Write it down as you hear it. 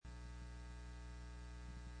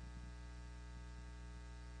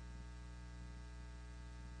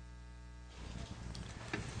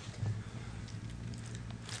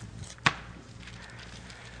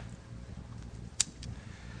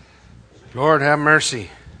Lord have mercy.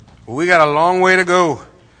 We got a long way to go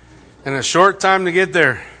and a short time to get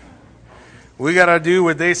there. We got to do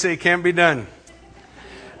what they say can't be done.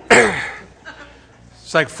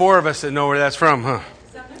 It's like four of us that know where that's from, huh?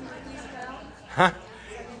 Huh?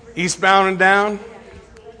 Eastbound and down?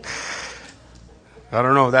 I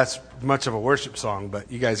don't know if that's much of a worship song, but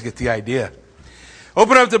you guys get the idea.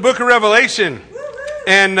 Open up the book of Revelation,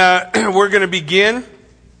 and we're going to begin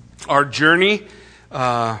our journey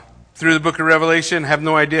through the book of Revelation. Have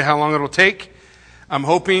no idea how long it'll take. I'm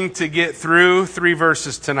hoping to get through 3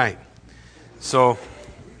 verses tonight. So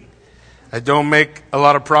I don't make a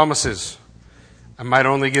lot of promises. I might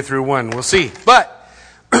only get through 1. We'll see. But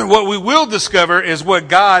what we will discover is what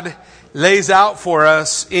God lays out for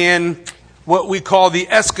us in what we call the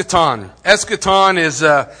eschaton. Eschaton is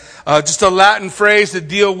just a Latin phrase to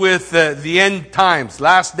deal with the end times,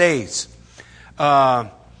 last days.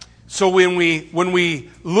 So when we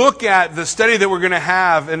look at the study that we're going to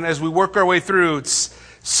have, and as we work our way through, it's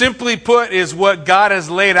simply put is what God has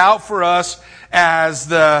laid out for us as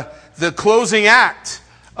the closing act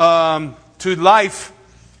to life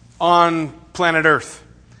on planet Earth.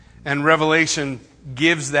 And Revelation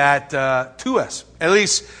gives that to us, at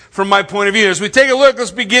least from my point of view. As we take a look,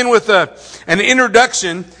 let's begin with an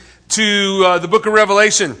introduction to the book of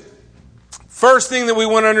Revelation. First thing that we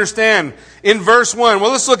want to understand in verse 1,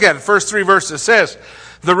 well, let's look at it. First 3 verses. It says,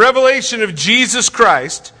 the revelation of Jesus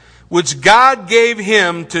Christ, which God gave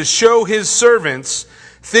him to show his servants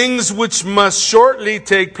things which must shortly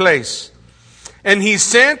take place. And he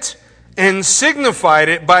sent and signified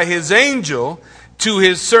it by his angel to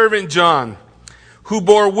his servant John, who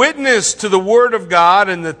bore witness to the word of God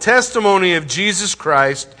and the testimony of Jesus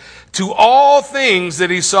Christ to all things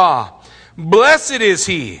that he saw. Blessed is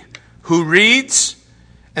he who reads,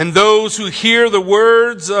 and those who hear the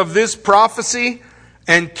words of this prophecy,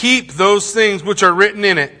 and keep those things which are written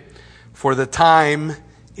in it, for the time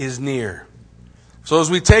is near. So as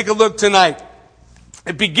we take a look tonight,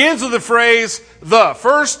 it begins with the phrase, the.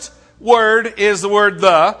 First word is the word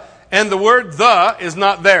the, and the word the is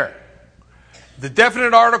not there. The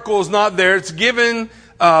definite article is not there. It's given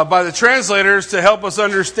by the translators to help us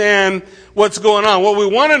understand what's going on. What we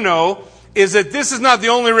want to know is that this is not the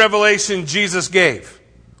only revelation Jesus gave,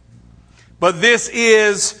 but this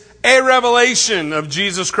is a revelation of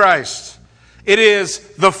Jesus Christ. It is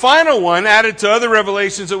the final one added to other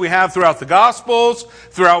revelations that we have throughout the Gospels,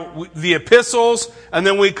 throughout the epistles, and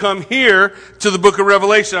then we come here to the book of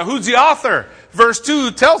Revelation. Now, who's the author? Verse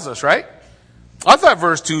 2 tells us, right? I thought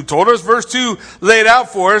verse 2 told us. Verse 2 laid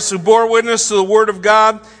out for us, who bore witness to the word of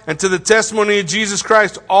God and to the testimony of Jesus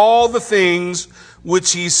Christ, all the things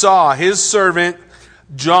which he saw. His servant,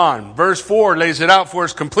 John. Verse 4 lays it out for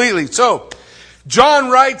us completely. So,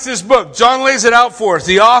 John writes this book. John lays it out for us.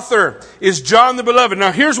 The author is John the Beloved.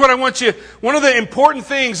 Now, here's what I want you, one of the important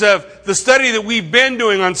things of the study that we've been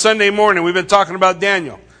doing on Sunday morning, we've been talking about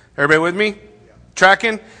Daniel. Everybody with me?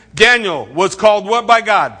 Tracking? Daniel was called what by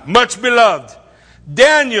God? Much beloved.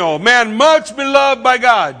 Daniel, man, much beloved by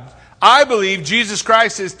God. I believe Jesus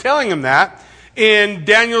Christ is telling him that in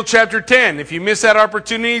Daniel chapter 10. If you miss that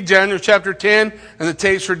opportunity, Daniel chapter 10 and the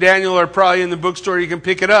tapes for Daniel are probably in the bookstore. You can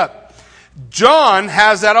pick it up. John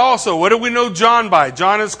has that also. What do we know John by?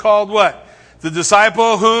 John is called what? The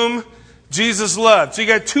disciple whom Jesus loved. So you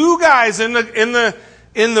got 2 guys in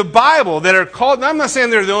the Bible that are called, and I'm not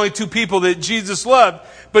saying they're the only 2 people that Jesus loved,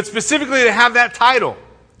 but specifically they have that title.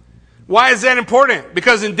 Why is that important?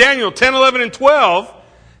 Because in Daniel 10, 11, and 12,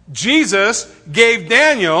 Jesus gave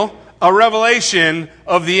Daniel a revelation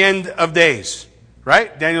of the end of days.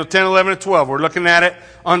 Right? Daniel 10, 11, and 12. We're looking at it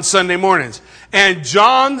on Sunday mornings. And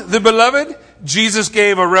John the Beloved, Jesus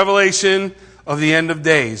gave a revelation of the end of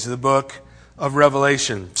days, the book of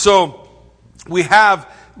Revelation. So we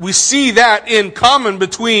see that in common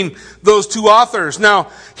between those 2 authors.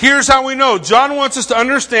 Now, here's how we know. John wants us to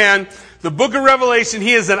understand the book of Revelation.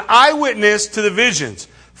 He is an eyewitness to the visions.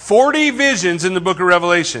 40 visions in the book of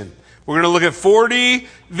Revelation. We're going to look at 40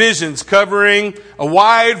 visions covering a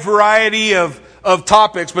wide variety of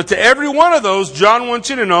topics. But to every one of those, John wants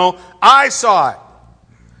you to know, I saw it.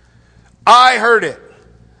 I heard it.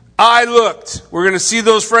 I looked. We're going to see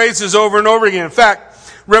those phrases over and over again. In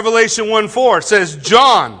fact, Revelation 1:4 says,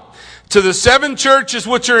 John, to the 7 churches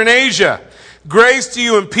which are in Asia, grace to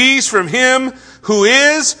you and peace from him who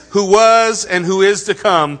is, who was, and who is to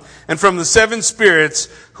come, and from the 7 spirits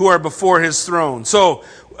who are before his throne. So,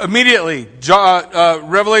 immediately,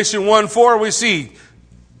 Revelation 1:4, we see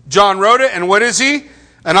John wrote it, and what is he?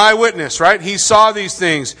 An eyewitness, right? He saw these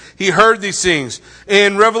things. He heard these things.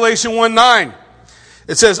 In Revelation 1:9,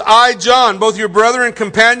 It says, I, John, both your brother and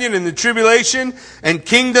companion in the tribulation and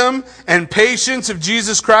kingdom and patience of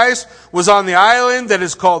Jesus Christ, was on the island that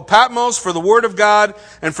is called Patmos for the word of God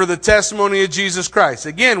and for the testimony of Jesus Christ.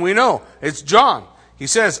 Again, we know it's John. He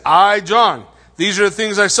says, I, John. These are the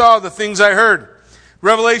things I saw, the things I heard.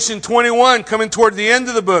 Revelation 21, coming toward the end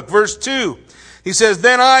of the book, verse 2. He says,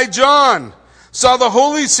 then I, John, saw the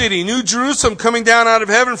holy city, New Jerusalem, coming down out of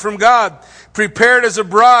heaven from God, prepared as a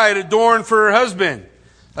bride adorned for her husband.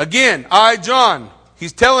 Again, I, John,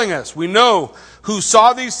 he's telling us, we know who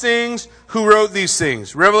saw these things, who wrote these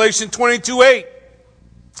things. Revelation 22:8.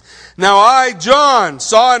 Now I, John,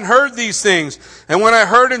 saw and heard these things. And when I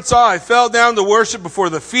heard and saw, I fell down to worship before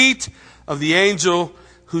the feet of the angel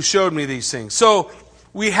who showed me these things. So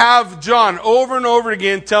we have John over and over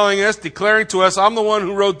again telling us, declaring to us, I'm the one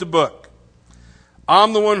who wrote the book.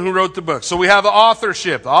 I'm the one who wrote the book. So we have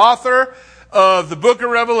authorship. The author of the book of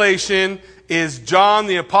Revelation is John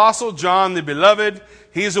the Apostle, John the Beloved.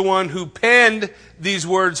 He's the one who penned these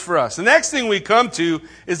words for us. The next thing we come to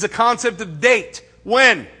is the concept of date.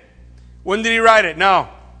 When? When did he write it?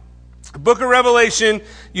 Now, the book of Revelation,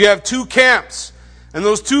 you have two camps. And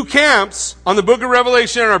those two camps on the book of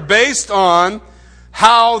Revelation are based on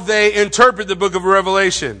how they interpret the book of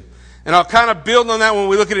Revelation. And I'll kind of build on that when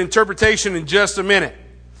we look at interpretation in just a minute.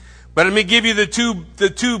 But let me give you the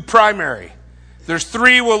two primary. There's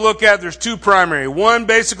three we'll look at. There's two primary. One,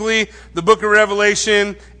 basically, the book of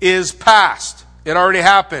Revelation is past. It already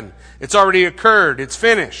happened. It's already occurred. It's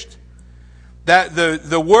finished. That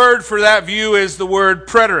the word for that view is the word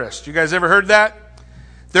preterist. You guys ever heard that?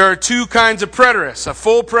 There are two kinds of preterists, a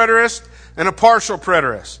full preterist and a partial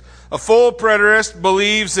preterist. A full preterist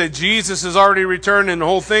believes that Jesus has already returned and the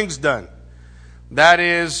whole thing's done. That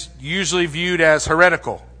is usually viewed as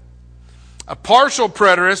heretical. A partial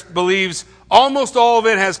preterist believes almost all of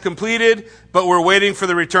it has completed, but we're waiting for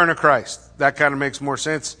the return of Christ. That kind of makes more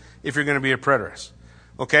sense if you're going to be a preterist.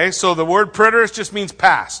 Okay, so the word preterist just means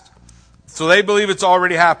past. So they believe it's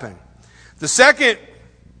already happened. The second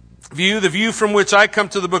view, the view from which I come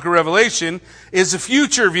to the book of Revelation, is a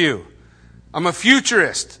future view. I'm a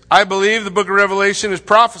futurist. I believe the book of Revelation is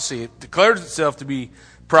prophecy. It declares itself to be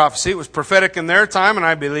prophecy. It was prophetic in their time, and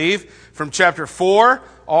I believe from chapter 4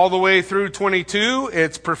 all the way through 22,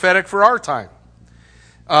 it's prophetic for our time.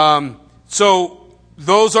 So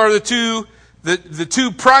those are the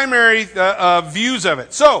two primary views of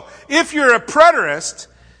it. So if you're a preterist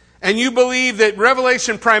and you believe that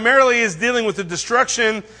Revelation primarily is dealing with the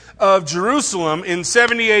destruction of Jerusalem in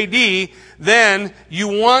 70 AD, then you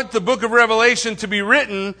want the book of Revelation to be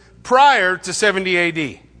written prior to 70 AD.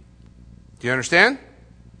 Do you understand?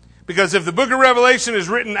 Because if the book of Revelation is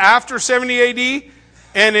written after 70 AD,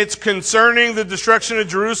 and it's concerning the destruction of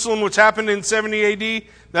Jerusalem, which happened in 70 AD,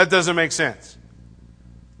 that doesn't make sense.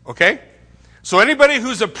 Okay? So anybody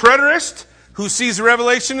who's a preterist, who sees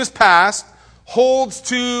Revelation as past, holds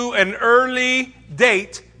to an early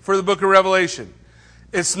date for the book of Revelation.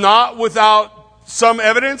 It's not without some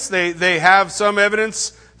evidence. They have some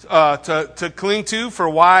evidence to cling to for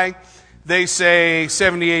why they say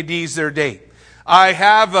 70 AD is their date. I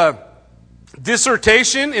have a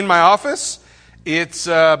dissertation in my office. It's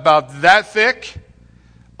about that thick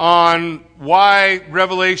on why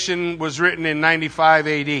Revelation was written in 95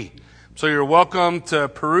 AD. So you're welcome to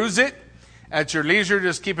peruse it at your leisure.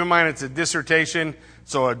 Just keep in mind it's a dissertation,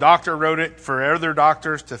 so a doctor wrote it for other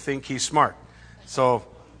doctors to think he's smart. So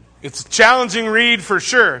it's a challenging read for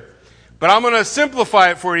sure. But I'm going to simplify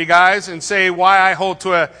it for you guys and say why I hold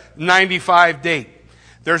to a 95 date.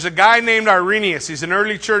 There's a guy named Irenaeus. He's an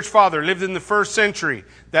early church father, lived in the 1st century.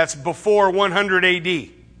 That's before 100 AD.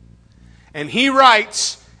 And he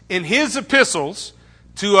writes in his epistles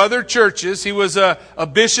to other churches, he was a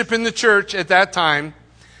bishop in the church at that time,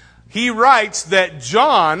 he writes that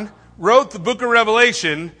John wrote the book of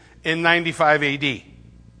Revelation in 95 AD.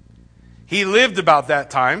 He lived about that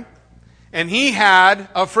time, and he had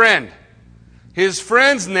a friend. His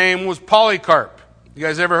friend's name was Polycarp. You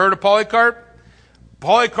guys ever heard of Polycarp?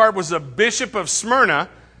 Polycarp was a bishop of Smyrna.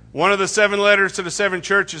 One of the 7 letters to the 7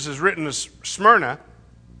 churches is written as Smyrna.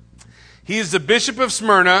 He is the bishop of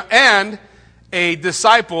Smyrna and a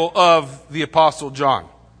disciple of the Apostle John.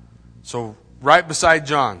 So right beside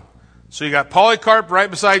John. So you got Polycarp right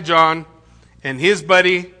beside John, and his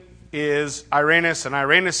buddy is Irenaeus. And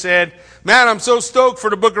Irenaeus said, man, I'm so stoked for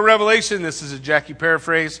the book of Revelation. This is a Jackie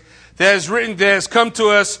paraphrase. That has come to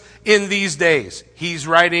us in these days. He's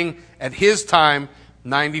writing at his time,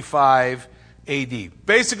 95 AD.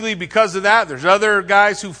 Basically, because of that, there's other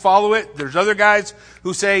guys who follow it. There's other guys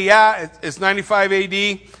who say, yeah, it's 95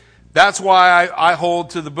 AD. That's why I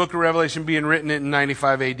hold to the book of Revelation being written in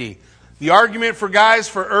 95 AD. The argument for guys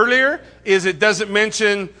for earlier is it doesn't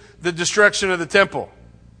mention the destruction of the temple.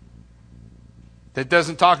 It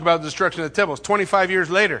doesn't talk about the destruction of the temple. It's 25 years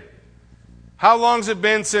later. How long has it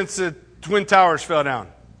been since the Twin Towers fell down?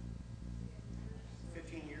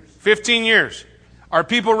 15 years. 15 years. Are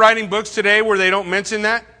people writing books today where they don't mention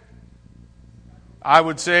that? I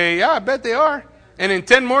would say, yeah, I bet they are. And in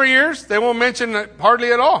 10 more years, they won't mention it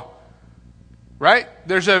hardly at all. Right?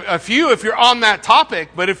 There's a few if you're on that topic,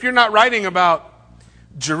 but if you're not writing about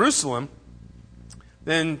Jerusalem,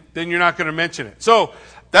 then you're not going to mention it. So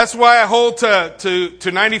that's why I hold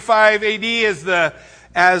to 95 AD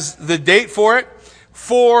as the date for it.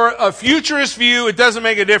 For a futurist view, it doesn't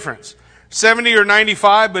make a difference. 70 or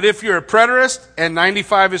 95, but if you're a preterist and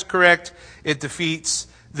 95 is correct, it defeats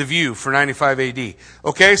the view for 95 AD.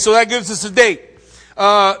 Okay, so that gives us a date.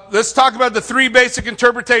 Let's talk about the three basic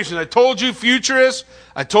interpretations. I told you futurist.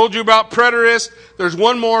 I told you about preterist. There's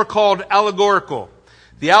one more called allegorical.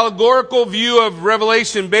 The allegorical view of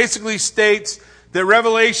Revelation basically states that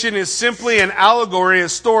Revelation is simply an allegory, a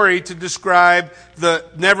story to describe the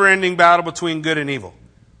never-ending battle between good and evil.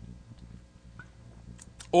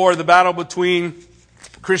 Or the battle between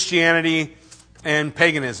Christianity and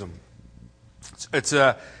paganism. It's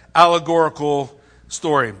an allegorical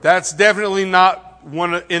story. That's definitely not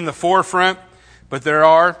one in the forefront, but there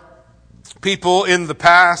are people in the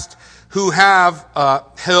past who have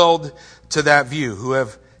held to that view, who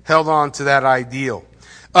have held on to that ideal.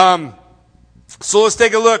 So let's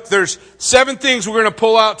take a look. There's 7 things we're going to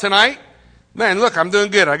pull out tonight. Man, look, I'm doing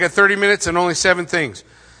good. I got 30 minutes and only 7 things.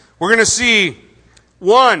 We're going to see,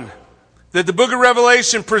 1, that the book of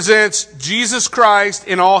Revelation presents Jesus Christ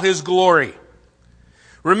in all his glory.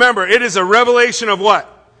 Remember, it is a revelation of what?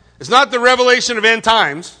 It's not the revelation of end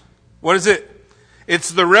times. What is it?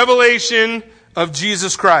 It's the revelation of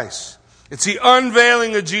Jesus Christ. It's the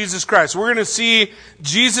unveiling of Jesus Christ. We're going to see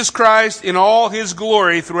Jesus Christ in all his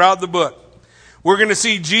glory throughout the book. We're going to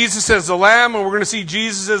see Jesus as the lamb, and we're going to see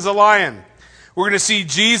Jesus as the lion. We're going to see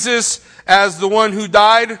Jesus as the one who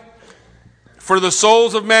died for the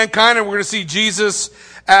souls of mankind, and we're going to see Jesus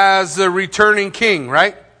as the returning king,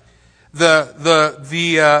 right?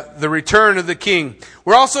 The return of the king.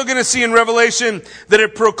 We're also going to see in Revelation that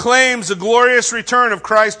it proclaims the glorious return of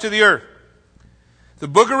Christ to the earth. The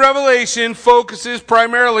book of Revelation focuses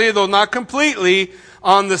primarily, though not completely,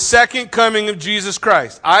 on the second coming of Jesus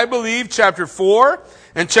Christ. I believe chapter 4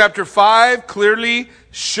 and chapter 5 clearly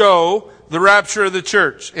show the rapture of the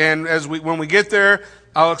church. And when we get there,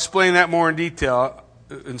 I'll explain that more in detail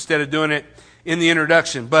instead of doing it in the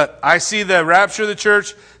introduction. But I see the rapture of the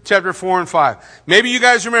church, chapter 4 and 5. Maybe you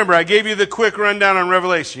guys remember, I gave you the quick rundown on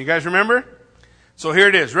Revelation. You guys remember? So here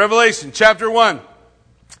it is. Revelation, chapter 1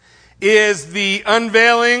 is the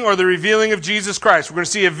unveiling or the revealing of Jesus Christ. We're going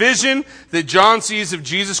to see a vision that John sees of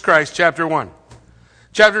Jesus Christ, chapter 1.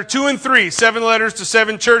 Chapter 2 and 3, 7 letters to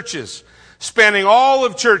 7 churches, spanning all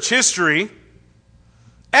of church history,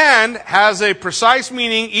 and has a precise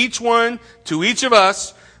meaning, each one to each of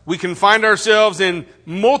us. We can find ourselves in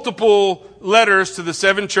multiple letters to the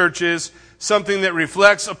 7 churches, something that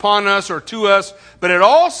reflects upon us or to us, but it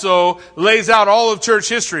also lays out all of church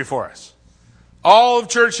history for us. All of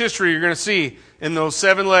church history you're going to see in those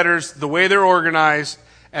 7 letters, the way they're organized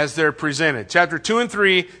as they're presented. Chapter 2 and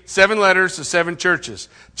 3, 7 letters to 7 churches.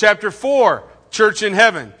 Chapter 4, church in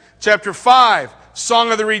heaven. Chapter 5,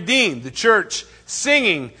 song of the redeemed, the church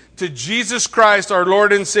singing to Jesus Christ, our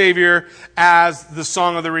Lord and Savior, as the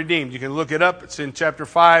song of the redeemed. You can look it up. It's in chapter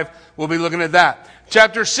 5. We'll be looking at that.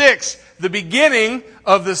 Chapter 6, the beginning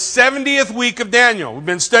of the 70th week of Daniel. We've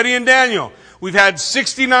been studying Daniel. We've had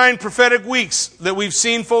 69 prophetic weeks that we've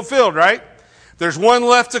seen fulfilled, right? There's one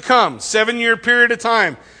left to come, 7-year period of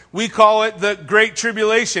time. We call it the Great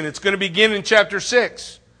Tribulation. It's going to begin in chapter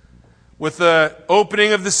 6 with the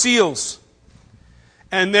opening of the seals.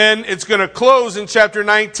 And then it's going to close in chapter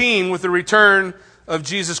 19 with the return of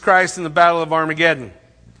Jesus Christ in the Battle of Armageddon.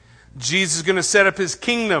 Jesus is going to set up his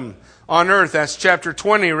kingdom on earth. That's chapter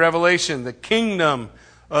 20, Revelation. The kingdom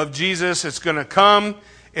of Jesus. It's going to come.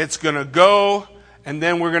 It's going to go. And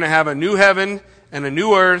then we're going to have a new heaven and a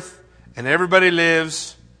new earth. And everybody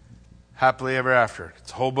lives happily ever after.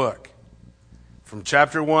 It's a whole book. From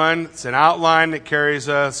chapter 1, it's an outline that carries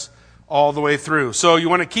us all the way through. So you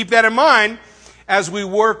want to keep that in mind as we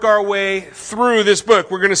work our way through this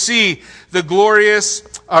book. We're going to see the glorious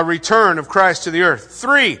return of Christ to the earth.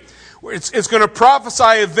 3, it's going to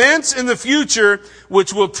prophesy events in the future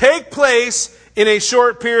which will take place in a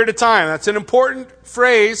short period of time. That's an important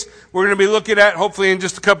phrase we're going to be looking at hopefully in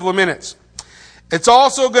just a couple of minutes. It's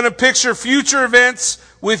also going to picture future events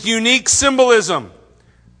with unique symbolism.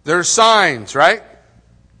 There's signs, right?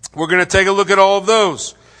 We're going to take a look at all of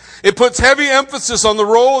those. It puts heavy emphasis on the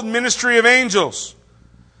role and ministry of angels.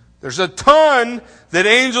 There's a ton that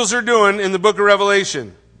angels are doing in the book of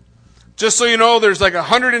Revelation. Just so you know, there's like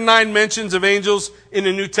 109 mentions of angels in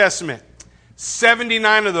the New Testament.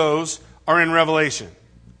 79 of those are in Revelation.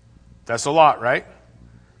 That's a lot, right?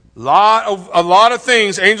 A lot of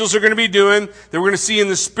things angels are going to be doing that we're going to see in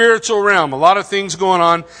the spiritual realm. A lot of things going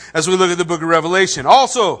on as we look at the book of Revelation.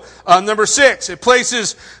 Also, number 6, it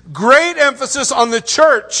places great emphasis on the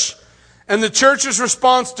church and the church's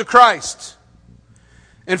response to Christ.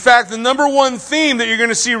 In fact, the number one theme that you're going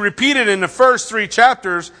to see repeated in the first 3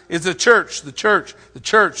 chapters is the church, the church, the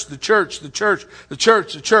church, the church, the church, the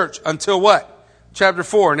church, the church, until what? Chapter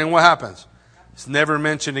 4, and then what happens? It's never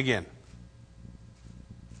mentioned again.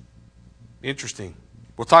 Interesting.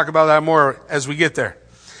 We'll talk about that more as we get there.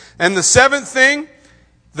 And the 7th thing,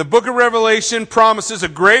 the book of Revelation promises a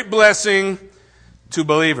great blessing to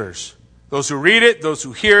believers. Those who read it, those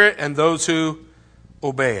who hear it, and those who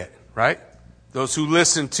obey it, right? Those who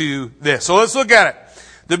listen to this. So let's look at it.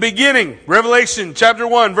 The beginning, Revelation chapter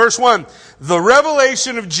 1, verse 1. The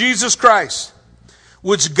revelation of Jesus Christ,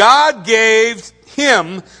 which God gave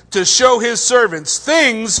him to show his servants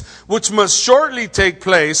things which must shortly take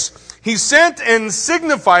place. He sent and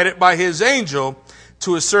signified it by his angel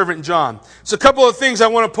to his servant John. So a couple of things I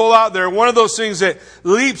want to pull out there. One of those things that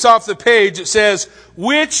leaps off the page, it says,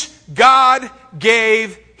 which God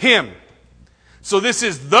gave him. So this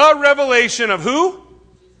is the revelation of who?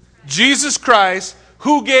 Jesus Christ.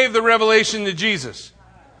 Who gave the revelation to Jesus?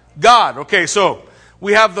 God. Okay, so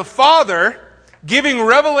we have the Father giving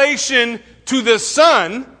revelation to the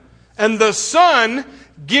Son, and the Son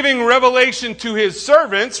giving revelation to his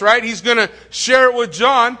servants, right? He's going to share it with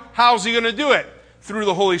John. How's he going to do it? Through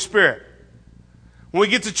the Holy Spirit. When we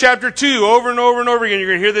get to chapter 2, over and over and over again, you're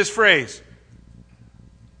going to hear this phrase.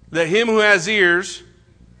 Let him who has ears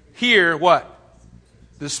hear what?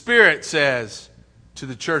 The Spirit says to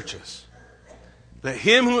the churches. Let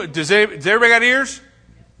him who... Does everybody got ears?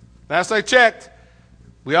 Last I checked,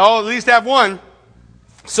 we all at least have one.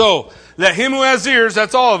 So, let him who has ears,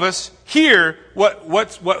 that's all of us, hear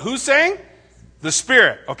who's saying? The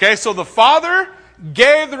Spirit. Okay, so the Father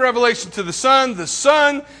gave the revelation to the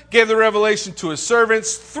Son gave the revelation to his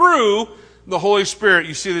servants through the Holy Spirit.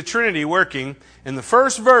 You see the Trinity working in the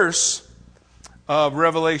first verse of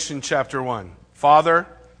Revelation chapter 1. Father,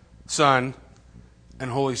 Son,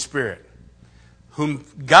 and Holy Spirit, whom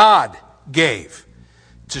God gave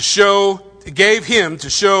him to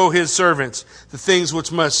show his servants the things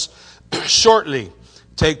which must shortly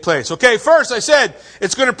take place. Okay, first I said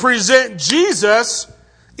it's going to present Jesus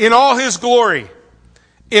in all his glory.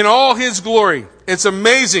 In all his glory. It's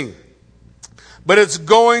amazing. But it's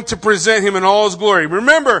going to present him in all his glory.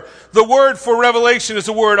 Remember, the word for revelation is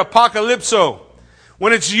the word apocalypso.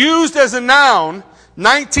 When it's used as a noun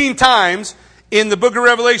 19 times in the book of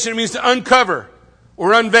Revelation, it means to uncover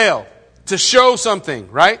or unveil, to show something,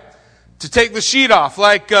 right? To take the sheet off,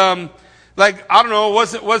 like I don't know,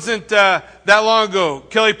 wasn't that long ago?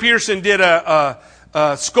 Kelly Pearson did a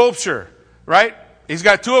sculpture, right? He's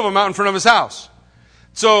got 2 of them out in front of his house.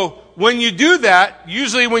 So when you do that,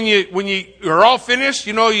 usually when you are all finished,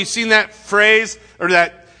 you know, you've seen that phrase or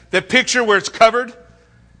that picture where it's covered,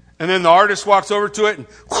 and then the artist walks over to it and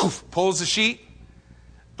pulls the sheet.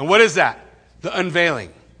 And what is that? The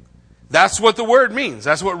unveiling. That's what the word means.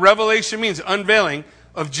 That's what revelation means, unveiling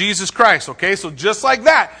of Jesus Christ. Okay, so just like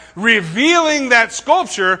that, revealing that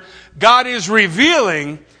sculpture, God is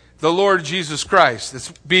revealing the Lord Jesus Christ.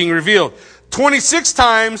 It's being revealed. 26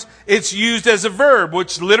 times it's used as a verb,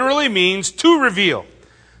 which literally means to reveal.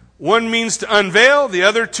 One means to unveil, the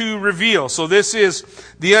other to reveal. So this is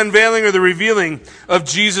the unveiling or the revealing of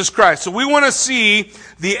Jesus Christ. So we want to see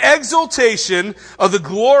the exaltation of the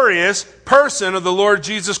glorious person of the Lord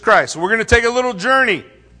Jesus Christ. So we're going to take a little journey.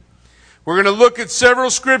 We're going to look at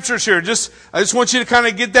several scriptures here. I just want you to kind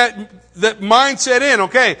of get that mindset in.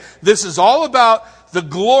 Okay, this is all about the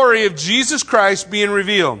glory of Jesus Christ being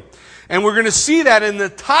revealed. And we're going to see that in the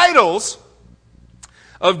titles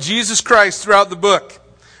of Jesus Christ throughout the book.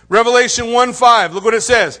 Revelation 1:5, look what it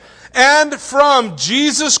says. And from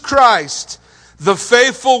Jesus Christ, the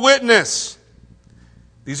faithful witness.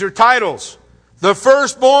 These are titles. The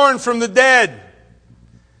firstborn from the dead.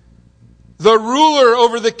 The ruler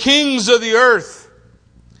over the kings of the earth.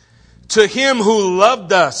 To him who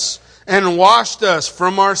loved us and washed us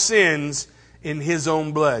from our sins in his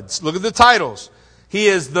own blood. Look at the titles. He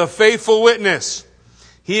is the faithful witness.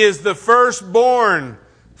 He is the firstborn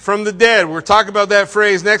from the dead. We'll talk about that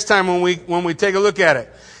phrase next time when we take a look at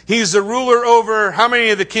it. He's the ruler over how many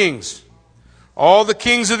of the kings? All the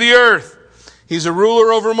kings of the earth. He's a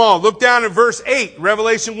ruler over them all. Look down at verse 8,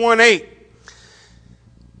 Revelation 1:8.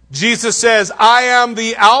 Jesus says, I am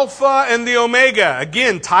the Alpha and the Omega.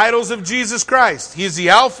 Again, titles of Jesus Christ. He's the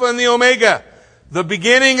Alpha and the Omega, the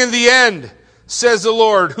beginning and the end, says the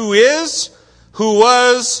Lord, who is, who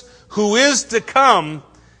was, who is to come,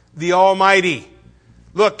 the Almighty.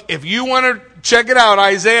 Look, if you want to check it out,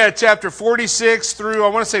 Isaiah chapter 46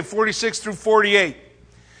 through 48.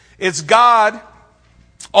 It's God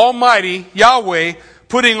Almighty, Yahweh,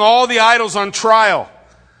 putting all the idols on trial.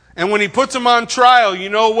 And when he puts them on trial, you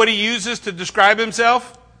know what he uses to describe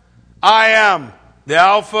himself? I am the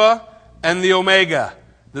Alpha and the Omega,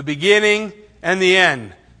 the beginning and the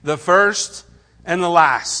end, the first and the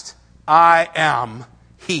last. I am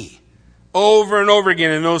He. Over and over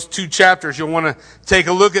again in those 2 chapters, you'll want to take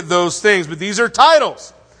a look at those things. But these are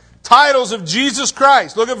titles. Titles of Jesus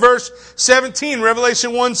Christ. Look at verse 17,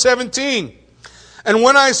 Revelation 1:17. And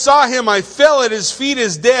when I saw him, I fell at his feet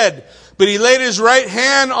as dead. But he laid his right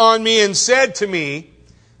hand on me and said to me,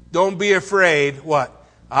 don't be afraid. What?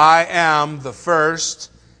 I am the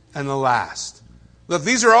first and the last. Look,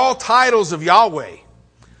 these are all titles of Yahweh.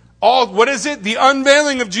 What is it? The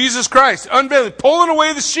unveiling of Jesus Christ. Unveiling, pulling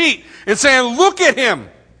away the sheet and saying, look at him.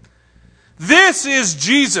 This is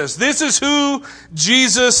Jesus. This is who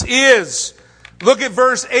Jesus is. Look at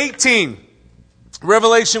verse 18.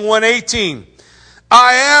 Revelation 1:18.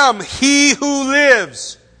 I am he who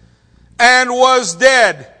lives and was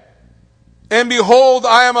dead, and behold,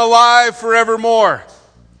 I am alive forevermore.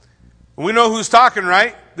 We know who's talking,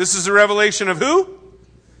 right? This is a revelation of who?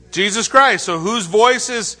 Jesus Christ. So whose voice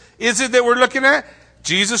is it that we're looking at?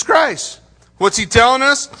 Jesus Christ. What's he telling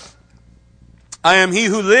us? I am he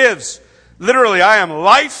who lives. Literally, I am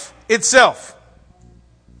life itself.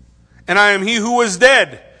 And I am he who was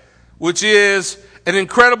dead, which is an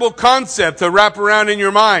incredible concept to wrap around in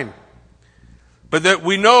your mind. But that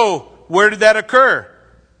we know, where did that occur?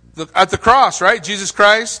 At the cross, right? Jesus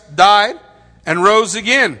Christ died and rose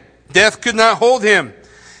again. Death could not hold him.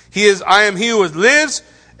 I am he who lives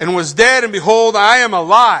and was dead, and behold, I am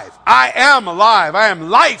alive. I am alive. I am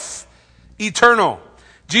life eternal.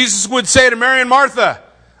 Jesus would say to Mary and Martha,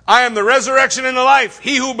 I am the resurrection and the life.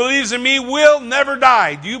 He who believes in me will never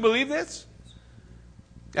die. Do you believe this?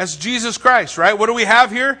 That's Jesus Christ, right? What do we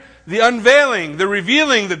have here? The unveiling, the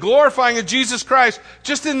revealing, the glorifying of Jesus Christ,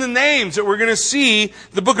 just in the names that we're going to see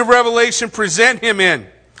the book of Revelation present him in.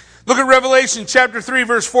 Look at Revelation chapter 3,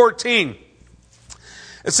 verse 14.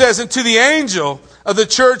 It says, and to the angel of the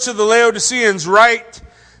church of the Laodiceans write,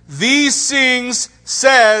 these things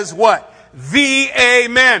says what? The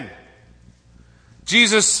Amen.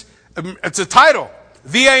 Jesus, it's a title.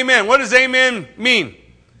 The Amen. What does Amen mean?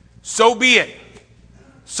 So be it.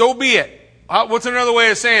 So be it. What's another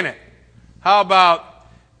way of saying it? How about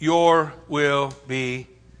your will be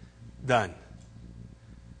done?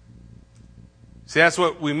 See, that's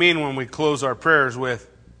what we mean when we close our prayers with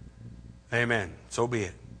Amen. So be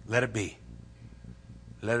it. Let it be.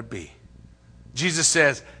 Let it be. Jesus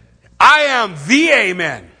says, I am the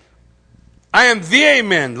Amen. I am the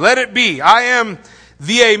Amen. Let it be. I am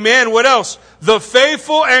the Amen. What else? The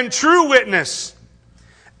faithful and true witness.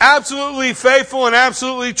 Absolutely faithful and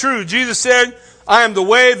absolutely true. Jesus said, I am the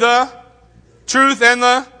way, the truth, and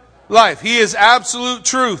the life. He is absolute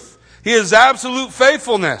truth. He is absolute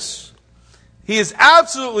faithfulness. He is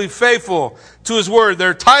absolutely faithful to his word.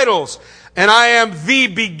 They're titles. And I am the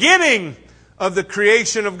beginning of the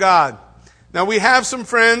creation of God. Now we have some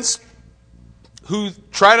friends who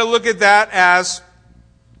try to look at that as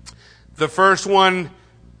the first one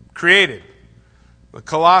created. But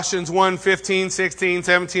Colossians 1, 15, 16,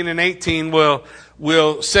 17, and 18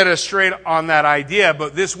 will set us straight on that idea.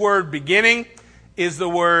 But this word beginning is the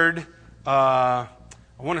word, I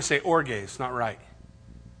want to say orge, it's not right.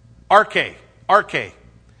 Arche,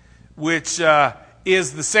 which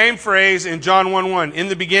is the same phrase in John 1:1. In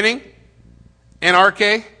the beginning, and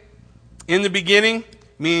arche, in the beginning,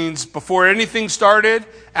 means before anything started,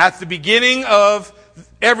 at the beginning of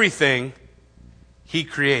everything, he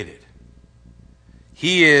created.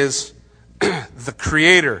 He is the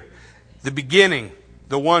creator, the beginning,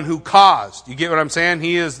 the one who caused. You get what I'm saying?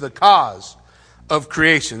 He is the cause of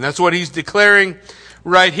creation. That's what he's declaring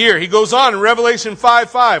right here. He goes on in Revelation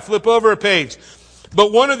 5:5. Flip over a page.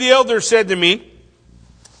 But one of the elders said to me,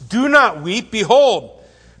 do not weep. Behold,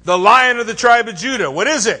 the Lion of the tribe of Judah. What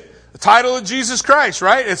is it? The title of Jesus Christ,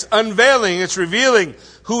 right? It's unveiling. It's revealing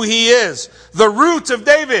who he is. The root of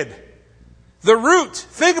David. The root.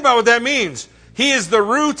 Think about what that means. He is the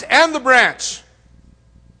root and the branch.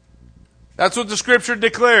 That's what the Scripture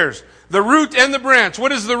declares. The root and the branch.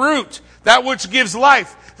 What is the root? That which gives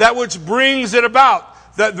life. That which brings it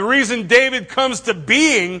about. That the reason David comes to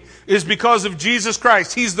being is because of Jesus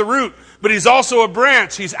Christ. He's the root, but he's also a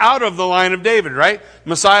branch. He's out of the line of David, right?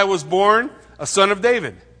 Messiah was born a son of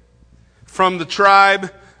David from the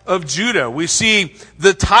tribe of Judah. We see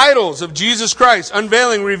the titles of Jesus Christ,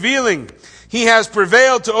 unveiling, revealing. He has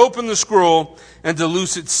prevailed to open the scroll and to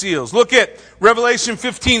loose its seals. Look at Revelation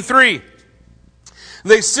 15:3.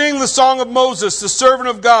 They sing the song of Moses, the servant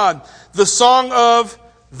of God, the song of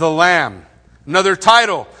the Lamb. Another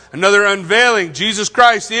title, another unveiling. Jesus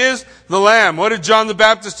Christ is the Lamb. What did John the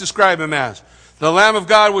Baptist describe him as? The Lamb of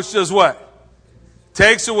God which does what?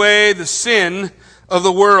 Takes away the sin of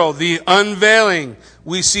the world. The unveiling.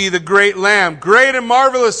 We see the great Lamb. Great and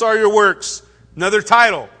marvelous are your works. Another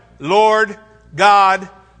title, Lord God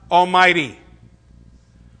Almighty.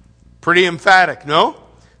 Pretty emphatic, no?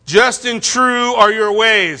 Just and true are your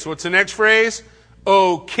ways. What's the next phrase?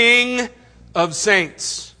 O King of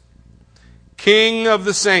saints. King of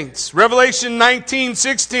the saints. Revelation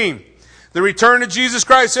 19:16. The return of Jesus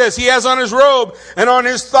Christ says, He has on His robe and on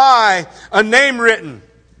His thigh a name written,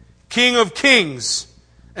 King of kings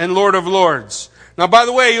and Lord of lords. Now, by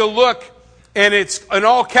the way, you'll look and it's in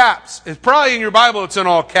all caps. It's probably in your Bible, it's in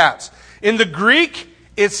all caps. In the Greek,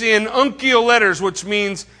 it's in uncial letters, which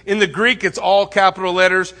means in the Greek it's all capital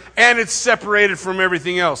letters and it's separated from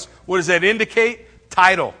everything else. What does that indicate?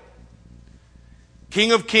 Title.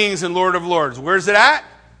 King of kings and Lord of lords. Where's it at?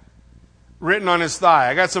 Written on his thigh.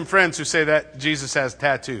 I got some friends who say that Jesus has a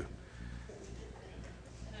tattoo.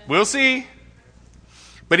 We'll see.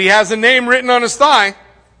 But he has a name written on his thigh.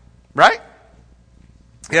 Right?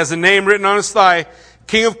 He has a name written on his thigh.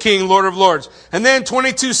 King of kings, Lord of lords. And then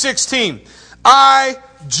 22:16. I,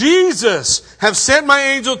 Jesus, have sent my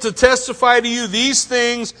angel to testify to you these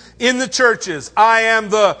things in the churches. I am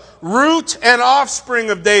the root and offspring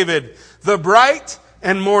of David, the bright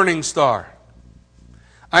and morning star.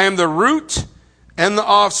 I am the root and the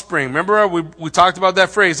offspring. Remember we talked about that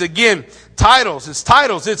phrase. Again, titles. It's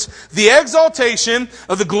titles. It's the exaltation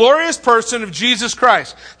of the glorious person of Jesus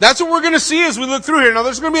Christ. That's what we're going to see as we look through here. Now,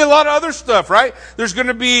 there's going to be a lot of other stuff, right? There's going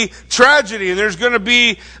to be tragedy and there's going to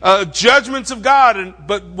be judgments of God.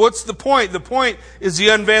 But what's the point? The point is the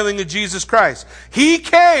unveiling of Jesus Christ. He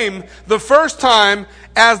came the first time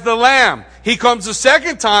as the Lamb. He comes the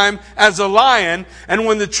second time as a lion. And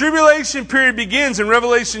when the tribulation period begins in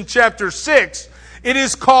Revelation chapter 6, it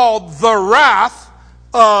is called the wrath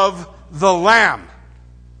of the Lamb.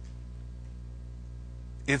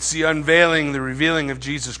 It's the unveiling, the revealing of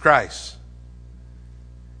Jesus Christ.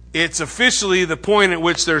 It's officially the point at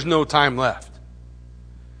which there's no time left.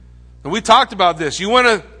 And we talked about this. You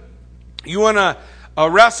want to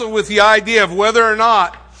wrestle with the idea of whether or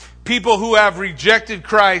not people who have rejected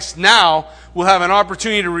Christ now will have an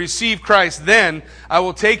opportunity to receive Christ then. I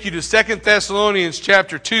will take you to 2 Thessalonians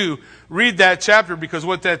chapter 2. Read that chapter, because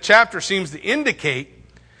what that chapter seems to indicate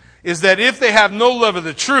is that if they have no love of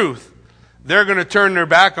the truth, they're going to turn their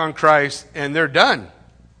back on Christ and they're done.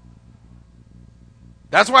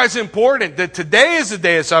 That's why it's important that today is the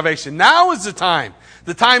day of salvation. Now is the time.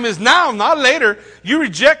 The time is now, not later. You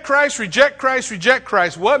reject Christ, reject Christ, reject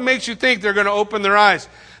Christ. What makes you think they're going to open their eyes?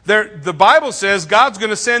 The Bible says God's going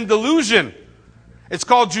to send delusion. It's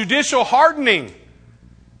called judicial hardening.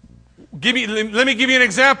 Let me give you an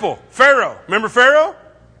example. Pharaoh. Remember Pharaoh?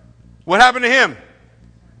 What happened to him?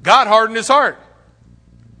 God hardened his heart.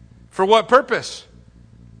 For what purpose?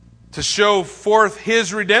 To show forth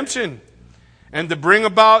His redemption and to bring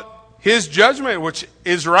about His judgment, which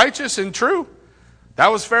is righteous and true.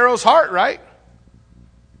 That was Pharaoh's heart, right?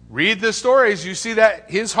 Read the stories. You see that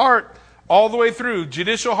his heart all the way through.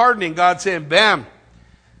 Judicial hardening. God saying, bam.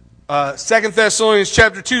 2 Thessalonians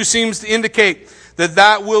chapter 2 seems to indicate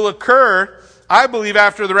that will occur, I believe,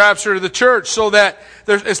 after the rapture of the church, so that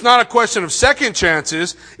it's not a question of second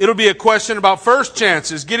chances. It'll be a question about first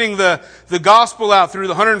chances, getting the gospel out through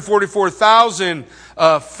the 144,000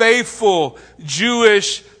 faithful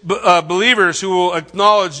Jewish believers who will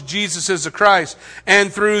acknowledge Jesus as the Christ,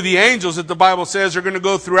 and through the angels that the Bible says are going to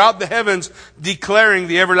go throughout the heavens declaring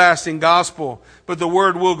the everlasting gospel. But the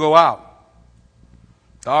word will go out.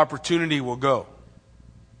 The opportunity will go.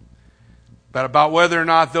 But about whether or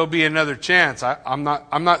not there'll be another chance, I'm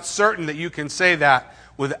not certain that you can say that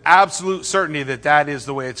with absolute certainty that is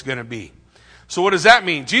the way it's going to be. So what does that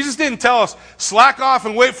mean? Jesus didn't tell us, slack off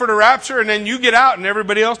and wait for the rapture and then you get out and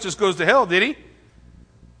everybody else just goes to hell, did He?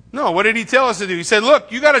 No, what did He tell us to do? He said,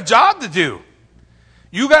 look, you got a job to do.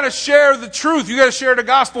 You got to share the truth. You got to share the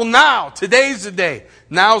gospel now. Today's the day.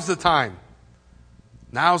 Now's the time.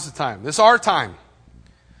 Now's the time. This is our time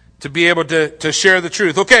to be able to share the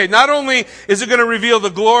truth. Okay, not only is it going to reveal the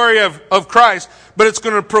glory of Christ, but it's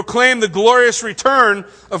going to proclaim the glorious return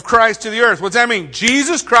of Christ to the earth. What's that mean?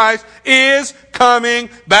 Jesus Christ is coming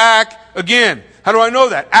back again. How do I know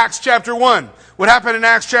that? Acts chapter 1. What happened in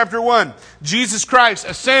Acts chapter 1? Jesus Christ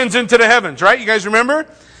ascends into the heavens, right? You guys remember?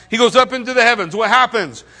 He goes up into the heavens. What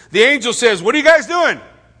happens? The angel says, what are you guys doing?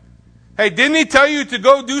 Hey, didn't he tell you to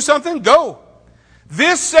go do something? Go.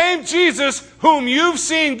 This same Jesus whom you've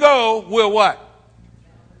seen go will what?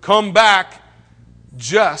 Come back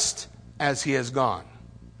just as he has gone.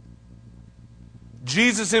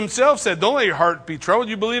 Jesus himself said, don't let your heart be troubled.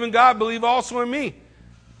 You believe in God, believe also in me.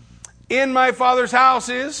 In my Father's house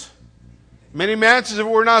is many mansions. If it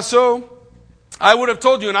were not so, I would have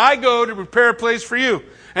told you. And I go to prepare a place for you.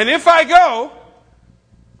 And if I go,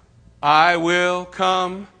 I will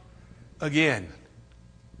come again.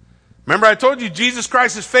 Remember, I told you Jesus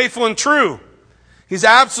Christ is faithful and true. He's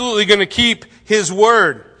absolutely going to keep his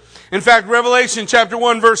word. In fact, Revelation chapter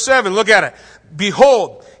 1 verse 7, look at it.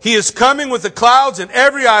 Behold, he is coming with the clouds, and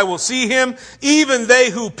every eye will see him, even they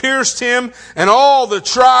who pierced him, and all the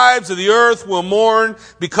tribes of the earth will mourn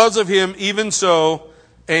because of him. Even so,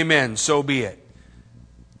 amen. So be it.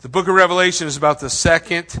 The book of Revelation is about the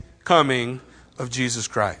second coming of Jesus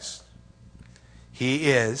Christ. He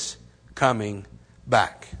is coming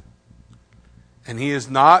back. And he is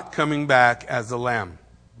not coming back as the Lamb.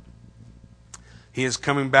 He is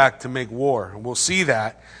coming back to make war. And we'll see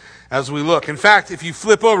that as we look. In fact, if you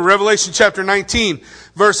flip over Revelation chapter 19,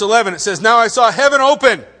 verse 11, it says, Now I saw heaven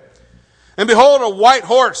open, and behold, a white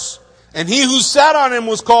horse. And he who sat on him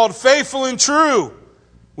was called Faithful and True.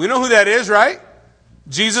 We know who that is, right?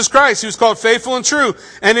 Jesus Christ. He was called Faithful and True.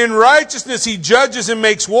 And in righteousness he judges and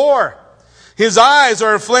makes war. His eyes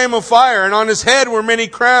are a flame of fire, and on his head were many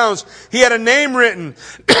crowns. He had a name written,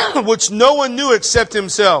 which no one knew except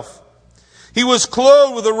himself. He was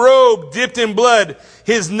clothed with a robe dipped in blood.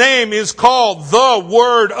 His name is called the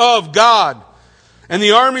Word of God. And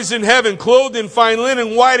the armies in heaven, clothed in fine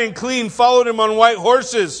linen, white and clean, followed him on white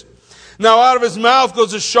horses. Now out of his mouth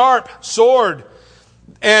goes a sharp sword,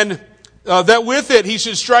 and that with it he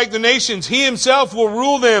should strike the nations. He himself will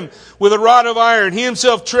rule them with a rod of iron. He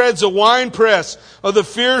himself treads a winepress of the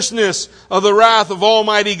fierceness of the wrath of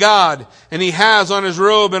Almighty God. And he has on his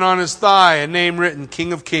robe and on his thigh a name written,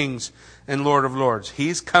 King of Kings and Lord of Lords.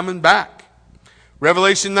 He's coming back.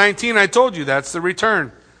 Revelation 19, I told you, that's the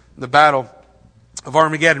return, the battle of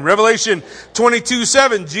Armageddon. Revelation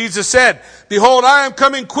 22:7, Jesus said, Behold, I am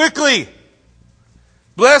coming quickly.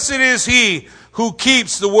 Blessed is he who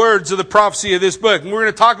keeps the words of the prophecy of this book. And we're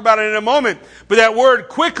going to talk about it in a moment. But that word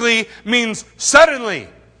quickly means suddenly.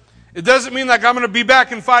 It doesn't mean like I'm going to be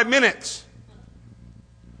back in 5 minutes.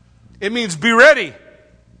 It means be ready.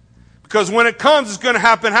 Because when it comes, it's going to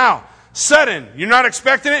happen how? Sudden. You're not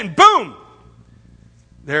expecting it and boom!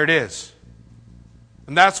 There it is.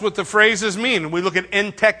 And that's what the phrases mean. We look at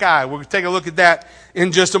entekai. We'll take a look at that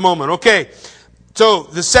in just a moment. Okay. So,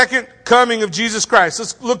 the second coming of Jesus Christ.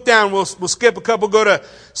 Let's look down. We'll skip a couple. Go to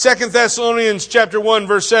 2 Thessalonians chapter 1,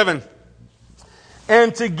 verse 7.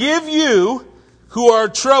 And to give you who are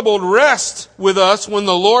troubled rest with us when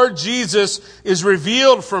the Lord Jesus is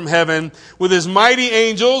revealed from heaven with his mighty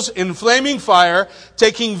angels in flaming fire,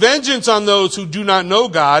 taking vengeance on those who do not know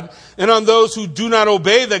God and on those who do not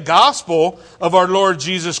obey the gospel of our Lord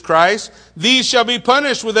Jesus Christ. These shall be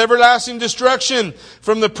punished with everlasting destruction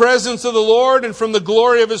from the presence of the Lord and from the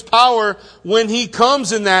glory of his power when he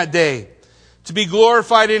comes in that day, to be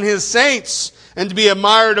glorified in his saints and to be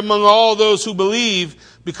admired among all those who believe,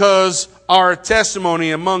 because our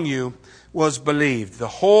testimony among you was believed. The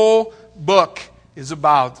whole book is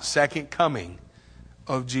about the second coming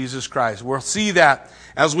of Jesus Christ. We'll see that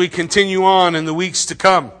as we continue on in the weeks to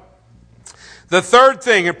come. The third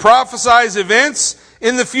thing, it prophesies events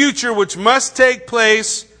in the future which must take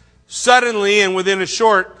place suddenly and within a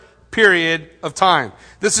short period of time.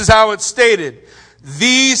 This is how it's stated.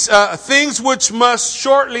 These things which must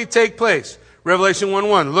shortly take place. Revelation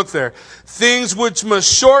 1:1. Look there. Things which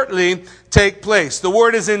must shortly take place. The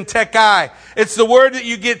word is entekai. It's the word that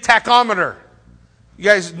you get tachometer. You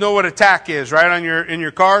guys know what a tach is, right? In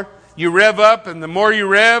your car, you rev up, and the more you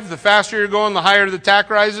rev, the faster you're going, the higher the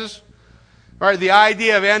tach rises. Right? The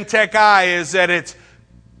idea of entekai is that it's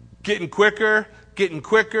getting quicker, getting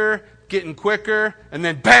quicker, getting quicker, and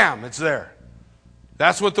then bam, it's there.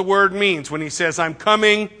 That's what the word means when he says, I'm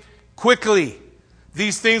coming quickly.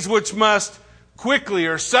 These things which must quickly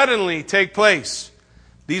or suddenly take place.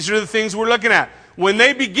 These are the things we're looking at. when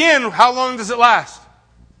they begin, how long does it last?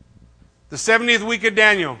 The 70th week of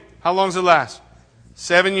Daniel, how long does it last?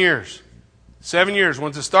 7 years. 7 years.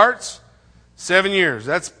 Once it starts, 7 years.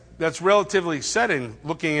 That's relatively sudden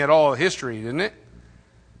looking at all history, isn't it?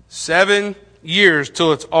 7 years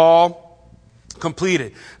till it's all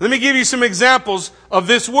completed. Let me give you some examples of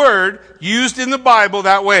this word used in the Bible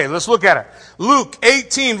that way. Let's look at it. Luke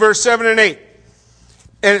 18, verse 7 and 8.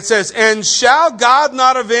 And it says, "And shall God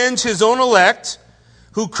not avenge his own elect,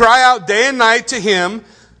 who cry out day and night to him,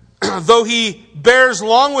 though he bears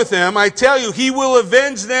long with them? I tell you, he will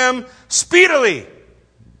avenge them speedily."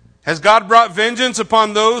 Has God brought vengeance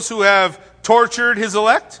upon those who have tortured his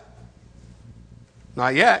elect?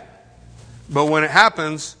 Not yet. But when it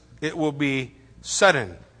happens, it will be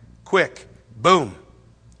sudden, quick, boom.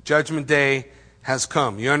 Judgment day has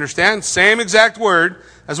come. You understand? Same exact word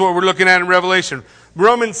as what we're looking at in Revelation.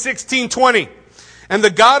 Romans 16:20. "And the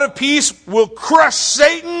God of peace will crush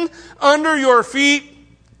Satan under your feet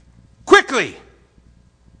quickly."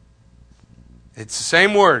 It's the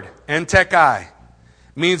same word, entekai. It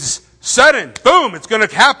means sudden, boom, it's going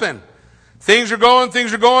to happen. Things are going,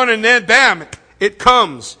 and then bam, it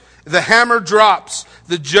comes. The hammer drops,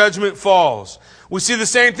 the judgment falls. We see the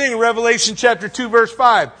same thing in Revelation chapter 2, verse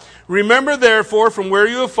 5. "Remember therefore from where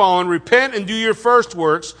you have fallen, repent and do your first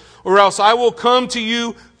works, or else I will come to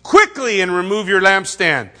you quickly and remove your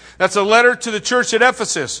lampstand." That's a letter to the church at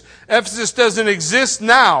Ephesus. Ephesus doesn't exist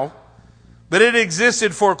now, but it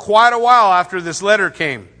existed for quite a while after this letter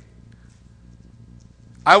came.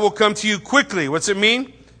 "I will come to you quickly." What's it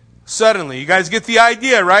mean? Suddenly. You guys get the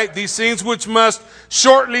idea, right? These things which must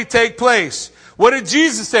shortly take place. What did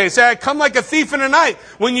Jesus say? He said, "I come like a thief in the night."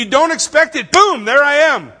 When you don't expect it, boom, there I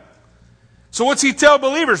am. So what's he tell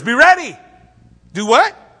believers? Be ready. Do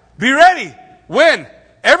what? Be ready. When?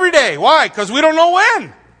 Every day. Why? Because we don't know when.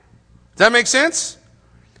 Does that make sense?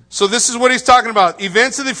 So this is what he's talking about.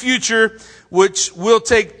 Events of the future which will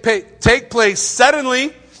take place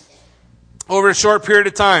suddenly over a short period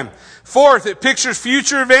of time. Fourth, it pictures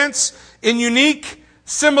future events in unique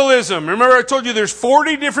symbolism. Remember I told you there's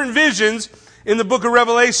 40 different visions in the book of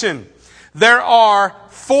Revelation. There are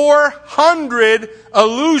 400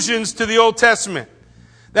 allusions to the Old Testament.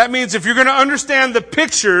 That means if you're going to understand the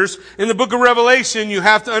pictures in the book of Revelation, you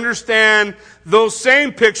have to understand those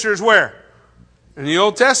same pictures where? In the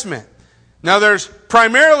Old Testament. Now there's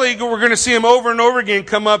primarily, we're going to see them over and over again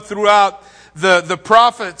come up throughout the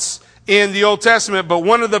prophets in the Old Testament. But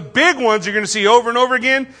one of the big ones you're going to see over and over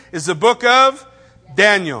again is the book of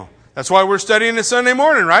Daniel. That's why we're studying this Sunday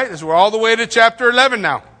morning, right? As we're all the way to chapter 11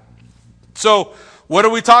 now. So what are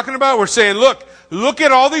we talking about? We're saying, look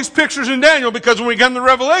at all these pictures in Daniel, because when we get into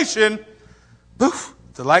Revelation, poof,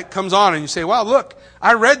 the light comes on and you say, wow, look,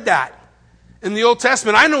 I read that in the Old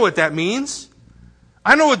Testament. I know what that means.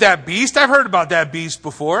 I know what that beast, I've heard about that beast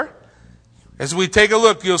before. As we take a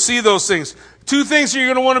look, you'll see those things. Two things you're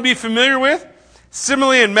going to want to be familiar with.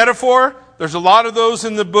 Simile and metaphor. There's a lot of those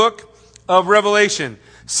in the book of Revelation.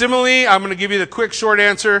 Simile, I'm going to give you the quick short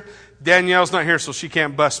answer. Danielle's not here, so she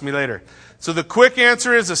can't bust me later. So the quick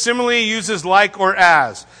answer is a simile uses like or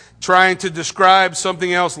as, trying to describe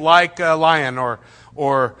something else like a lion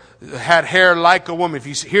or had hair like a woman. If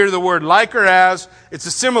you hear the word like or as, it's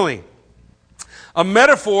a simile. A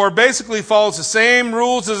metaphor basically follows the same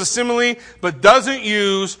rules as a simile, but doesn't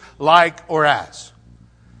use like or as.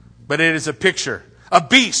 But it is a picture. A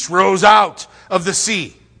beast rose out of the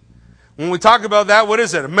sea. When we talk about that, what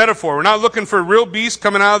is it? A metaphor. We're not looking for a real beast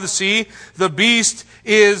coming out of the sea. The beast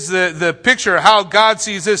is the picture of how God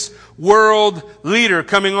sees this world leader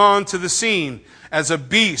coming on to the scene as a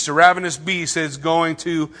beast, a ravenous beast that is going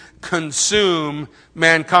to consume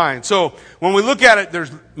mankind. So when we look at it,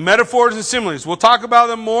 there's metaphors and similes. We'll talk about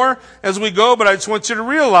them more as we go, but I just want you to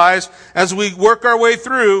realize as we work our way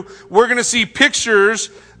through, we're going to see pictures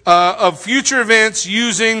of future events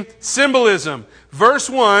using symbolism. Verse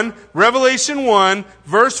 1, Revelation 1,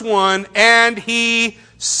 verse 1, and he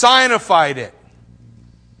signified it.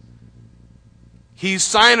 He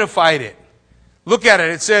signified it. Look at it.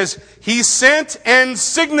 It says, he sent and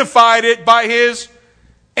signified it by his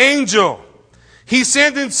angel. He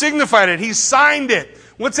sent and signified it. He signed it.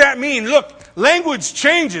 What's that mean? Look, language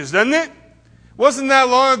changes, doesn't it? Wasn't that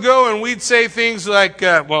long ago and we'd say things like,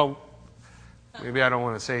 maybe I don't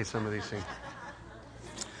want to say some of these things.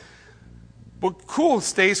 But cool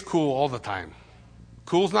stays cool all the time.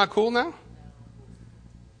 Cool's not cool now?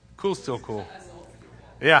 Cool's still cool.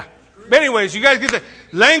 Yeah. But anyways, you guys get the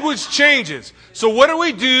language changes. So what do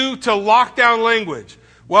we do to lock down language?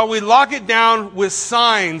 Well, we lock it down with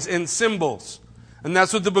signs and symbols. And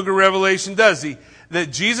that's what the book of Revelation does.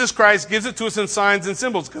 that Jesus Christ gives it to us in signs and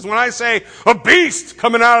symbols. Because when I say a beast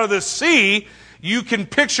coming out of the sea, you can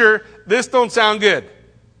picture, this don't sound good.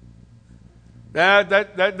 That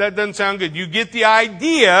doesn't sound good. You get the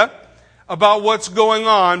idea about what's going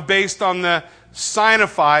on based on the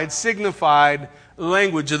signified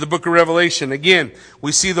language of the book of Revelation. Again,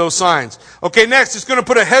 we see those signs. Okay, next, it's going to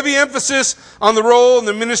put a heavy emphasis on the role and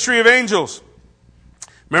the ministry of angels.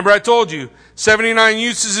 Remember I told you, 79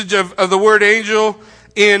 usage of the word angel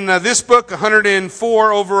in this book,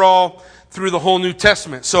 104 overall through the whole New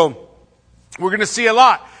Testament. So, we're going to see a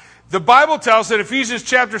lot. The Bible tells us in Ephesians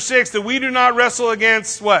chapter 6 that we do not wrestle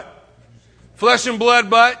against what? Flesh and blood,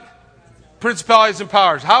 but principalities and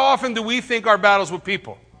powers. How often do we think our battle's with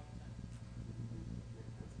people?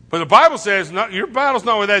 But the Bible says, no, your battle's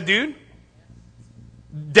not with that dude.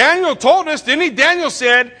 Daniel told us, didn't he? Daniel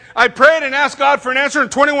said, I prayed and asked God for an answer. In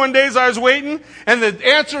 21 days I was waiting, and the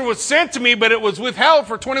answer was sent to me, but it was withheld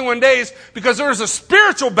for 21 days because there was a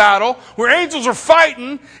spiritual battle where angels are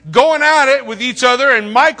fighting, going at it with each other,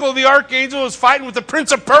 and Michael the archangel is fighting with the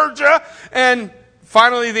prince of Persia, and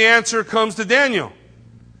finally the answer comes to Daniel.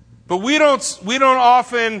 But we don't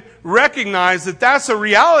often recognize that that's a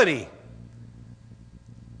reality.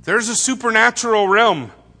 There's a supernatural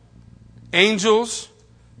realm. Angels,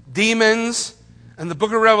 demons, and the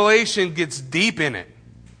book of Revelation gets deep in it.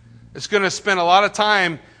 It's going to spend a lot of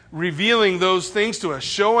time revealing those things to us,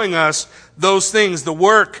 showing us those things, the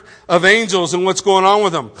work of angels and what's going on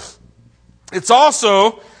with them. It's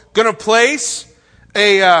also going to place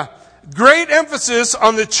a great emphasis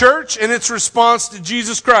on the church and its response to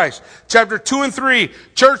Jesus Christ. Chapter 2 and 3,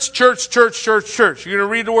 church, church, church, church, church. You're going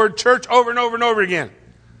to read the word church over and over and over again.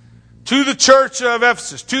 To the church of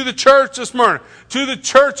Ephesus, to the church of Smyrna, to the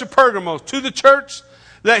church of Pergamos, to the church,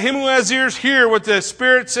 let him who has ears hear what the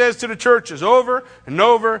Spirit says to the churches, over and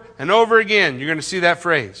over and over again. You're going to see that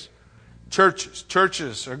phrase.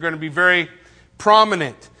 Churches are going to be very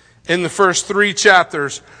prominent in the first 3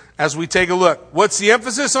 chapters as we take a look. What's the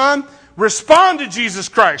emphasis on? Respond to Jesus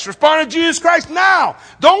Christ. Respond to Jesus Christ now.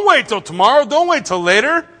 Don't wait till tomorrow. Don't wait till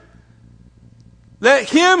later. Let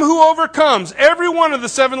him who overcomes, every one of the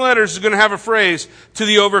 7 letters is going to have a phrase to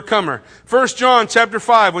the overcomer. 1 John chapter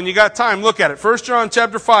 5, when you got time, look at it. 1 John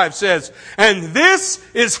chapter 5 says, and this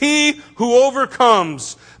is he who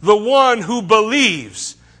overcomes, the one who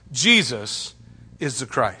believes Jesus is the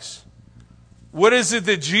Christ. What is it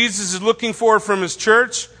that Jesus is looking for from his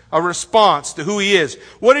church? A response to who he is.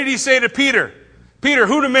 What did he say to Peter? Peter,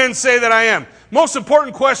 who do men say that I am? Most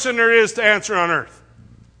important question there is to answer on earth.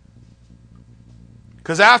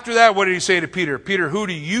 Because after that, what did he say to Peter? Peter, who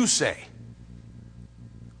do you say?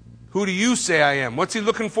 Who do you say I am? What's he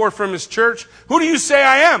looking for from his church? Who do you say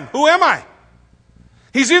I am? Who am I?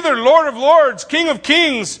 He's either Lord of Lords, King of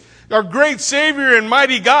Kings, our great Savior and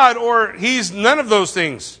mighty God, or he's none of those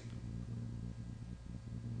things.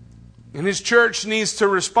 And his church needs to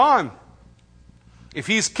respond. If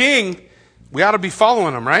he's king, we ought to be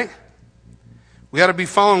following him, right? We ought to be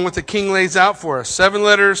following what the king lays out for us. 7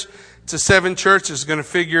 letters to 7 churches is going to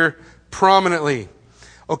figure prominently.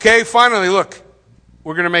 Okay, finally, look.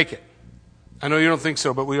 We're going to make it. I know you don't think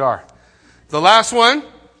so, but we are. The last one,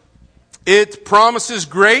 it promises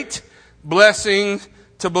great blessing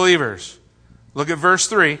to believers. Look at verse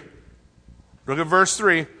 3. Look at verse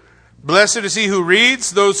 3. Blessed is he who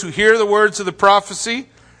reads, those who hear the words of the prophecy,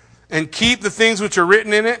 and keep the things which are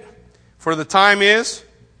written in it, for the time is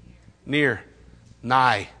near,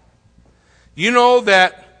 nigh. You know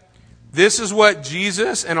that this is what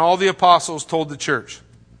Jesus and all the apostles told the church.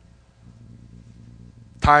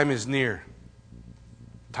 Time is near.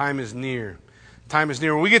 Time is near. Time is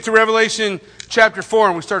near. When we get to Revelation chapter 4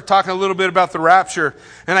 and we start talking a little bit about the rapture,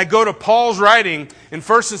 and I go to Paul's writing in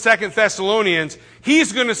 1st and 2nd Thessalonians,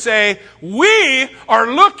 he's going to say, we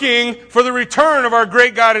are looking for the return of our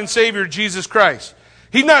great God and Savior, Jesus Christ.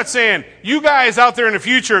 He's not saying, you guys out there in the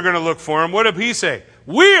future are going to look for him. What did he say?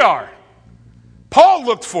 We are. Paul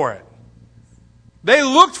looked for it. They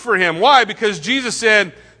looked for him. Why? Because Jesus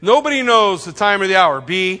said, nobody knows the time or the hour.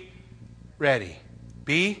 Be ready.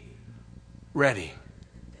 Be ready.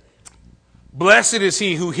 Blessed is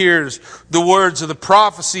he who hears the words of the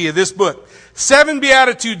prophecy of this book. 7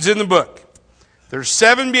 Beatitudes in the book. There's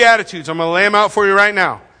 7 Beatitudes. I'm going to lay them out for you right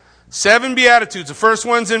now. 7 Beatitudes. The first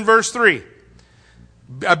one's in verse 3.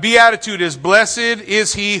 A Beatitude is, blessed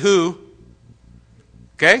is he who.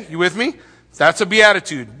 Okay, you with me? That's a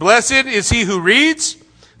beatitude. Blessed is he who reads,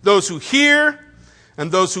 those who hear,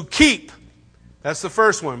 and those who keep. That's the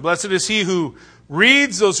first one. Blessed is he who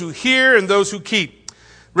reads, those who hear, and those who keep.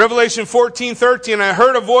 Revelation 14:13, I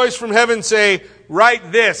heard a voice from heaven say,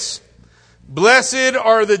 write this. Blessed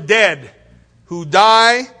are the dead who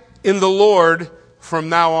die in the Lord from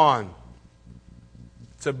now on.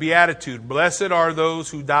 It's a beatitude. Blessed are those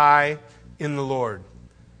who die in the Lord.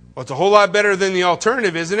 Well, it's a whole lot better than the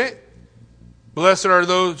alternative, isn't it? Blessed are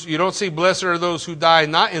those, you don't see blessed are those who die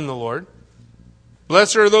not in the Lord.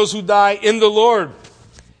 Blessed are those who die in the Lord.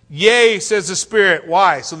 Yea, says the Spirit.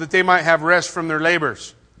 Why? So that they might have rest from their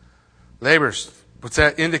labors. Labors. What's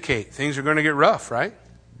that indicate? Things are going to get rough, right?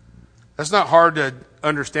 That's not hard to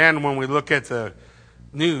understand when we look at the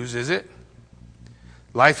news, is it?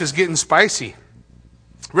 Life is getting spicy.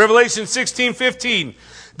 Revelation 16:15.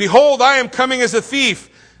 Behold, I am coming as a thief.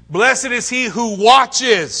 Blessed is he who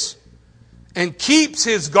watches and keeps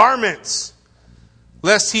his garments,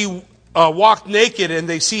 lest he walk naked and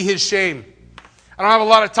they see his shame. I don't have a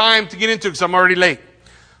lot of time to get into it because I'm already late.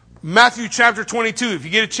 Matthew chapter 22. If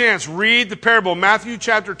you get a chance, read the parable. Matthew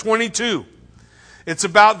chapter 22. It's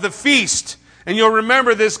about the feast. And you'll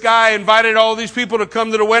remember this guy invited all these people to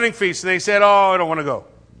come to the wedding feast. And they said, oh, I don't want to go.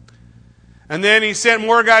 And then he sent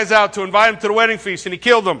more guys out to invite them to the wedding feast. And he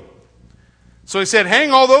killed them. So he said,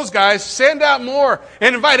 hang all those guys, send out more,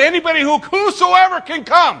 and invite anybody whosoever can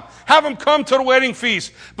come. Have them come to the wedding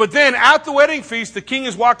feast. But then at the wedding feast, the king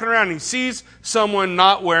is walking around and he sees someone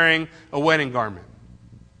not wearing a wedding garment.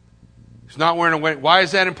 He's not wearing a wedding. Why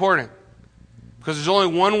is that important? Because there's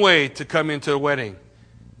only one way to come into a wedding.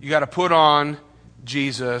 You got to put on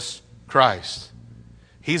Jesus Christ.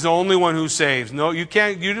 He's the only one who saves. No, you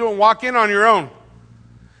can't. You don't walk in on your own.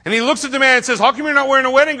 And he looks at the man and says, how come you're not wearing a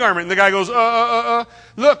wedding garment? And the guy goes,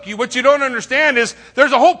 Look, what you don't understand is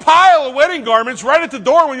there's a whole pile of wedding garments right at the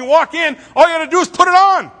door when you walk in. All you got to do is put it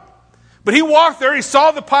on. But he walked there, he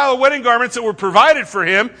saw the pile of wedding garments that were provided for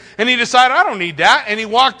him, and he decided, I don't need that. And he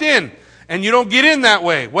walked in. And you don't get in that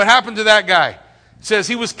way. What happened to that guy? It says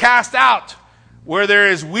he was cast out where there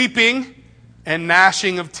is weeping and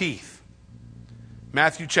gnashing of teeth.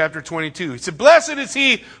 Matthew chapter 22. He said, blessed is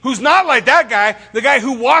he who's not like that guy, the guy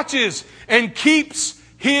who watches and keeps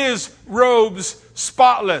his robes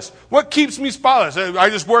spotless. What keeps me spotless? I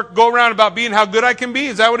just go around about being how good I can be?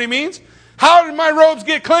 Is that what he means? How did my robes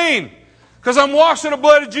get clean? Because I'm washed in the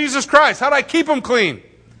blood of Jesus Christ. How do I keep them clean?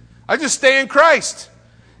 I just stay in Christ.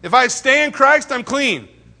 If I stay in Christ, I'm clean.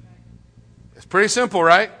 It's pretty simple,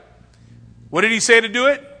 right? What did he say to do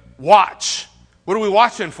it? Watch. What are we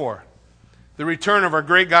watching for? The return of our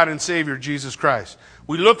great God and Savior, Jesus Christ.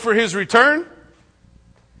 We look for his return.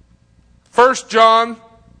 1 John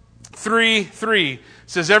 3:3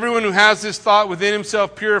 says, everyone who has this thought within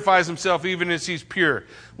himself purifies himself even as he's pure.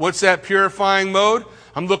 What's that purifying mode?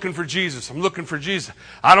 I'm looking for Jesus. I'm looking for Jesus.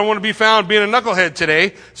 I don't want to be found being a knucklehead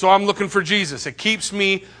today, so I'm looking for Jesus. It keeps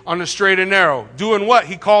me on the straight and narrow. Doing what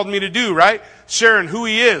he called me to do, right? Sharing who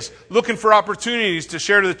he is. Looking for opportunities to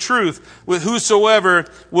share the truth with whosoever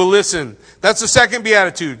will listen. That's the second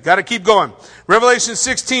beatitude. Got to keep going. Revelation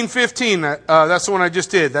 16:15. That's the one I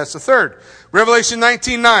just did. That's the third. Revelation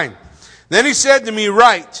 19:9. Then he said to me,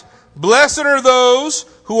 write, blessed are those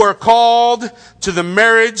who are called to the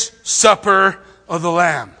marriage supper of the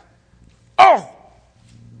Lamb. Oh,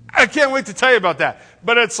 I can't wait to tell you about that.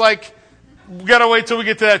 But it's like, we got to wait till we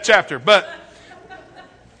get to that chapter. But,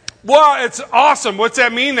 well, it's awesome. What's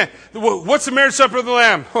that mean? What's the marriage supper of the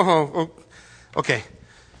Lamb? Oh, okay.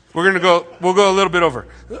 We'll go a little bit over.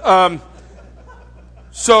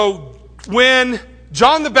 So when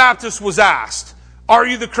John the Baptist was asked, are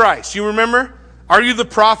you the Christ? You remember? Are you the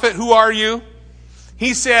prophet? Who are you?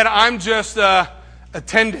 He said, I'm just an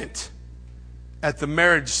attendant at the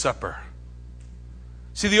marriage supper.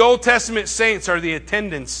 See, the Old Testament saints are the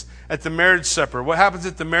attendants at the marriage supper. What happens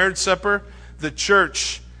at the marriage supper? The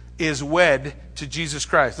church is wed to Jesus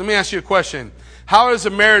Christ. Let me ask you a question. How is a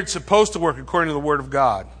marriage supposed to work according to the Word of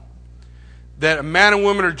God? That a man and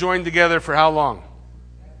woman are joined together for how long?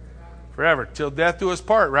 Forever. Till death do us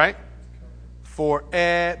part, right?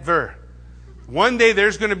 Forever. One day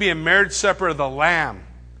there's going to be a marriage supper of the Lamb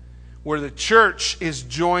where the church is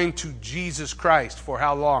joined to Jesus Christ for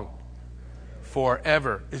how long?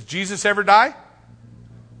 Forever. Does Jesus ever die?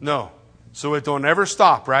 No. So it don't ever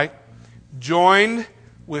stop, right? Joined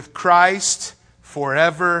with Christ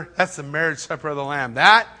forever. That's the marriage supper of the Lamb.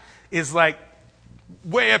 That is like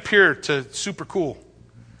way up here to super cool.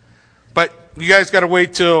 But you guys got to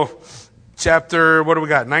wait till chapter, what do we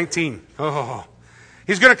got? 19. Oh.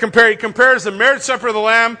 He's going to compare. He compares the marriage supper of the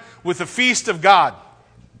Lamb with the feast of God.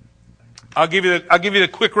 I'll give you the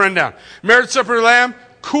quick rundown. Marriage supper of the Lamb,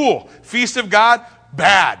 cool. Feast of God,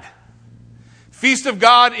 bad. Feast of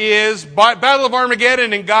God is Battle of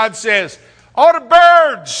Armageddon, and God says, all the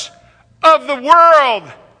birds of the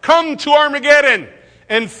world come to Armageddon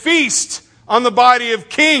and feast on the body of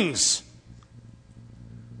kings.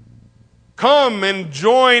 Come and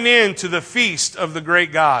join in to the feast of the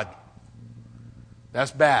great God.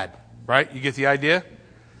 That's bad, right? You get the idea?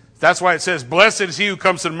 That's why it says, blessed is he who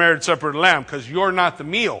comes to the marriage supper of the Lamb, because you're not the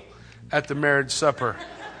meal at the marriage supper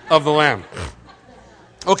of the Lamb.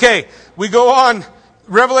 Okay, we go on.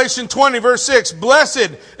 Revelation 20, verse 6.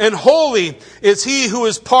 Blessed and holy is he who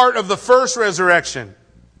is part of the first resurrection.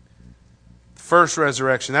 First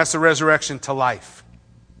resurrection. That's the resurrection to life.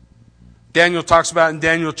 Daniel talks about in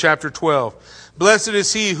Daniel chapter 12. Blessed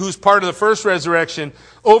is he who's part of the first resurrection.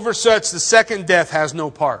 Over such the second death has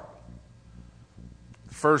no part.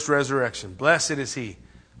 First resurrection. Blessed is he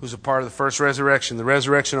who's a part of the first resurrection, the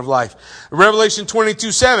resurrection of life. Revelation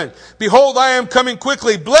 22:7. Behold, I am coming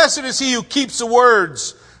quickly. Blessed is he who keeps the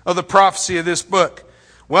words of the prophecy of this book.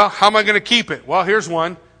 Well, how am I going to keep it? Well, here's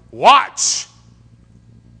one. Watch.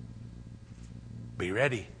 Be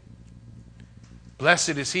ready. Blessed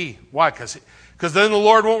is he. Why? Because then the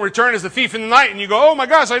Lord won't return as the thief in the night, and you go, oh my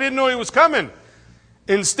gosh, I didn't know he was coming.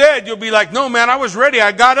 Instead, you'll be like, no, man, I was ready.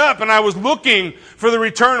 I got up and I was looking for the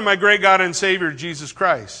return of my great God and Savior, Jesus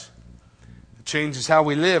Christ. It changes how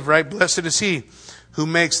we live, right? Blessed is he who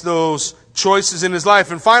makes those choices in his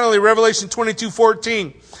life. And finally, Revelation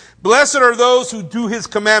 22:14. Blessed are those who do his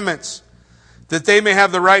commandments, that they may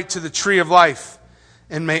have the right to the tree of life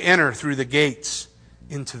and may enter through the gates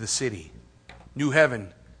into the city. New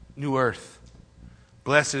heaven, new earth.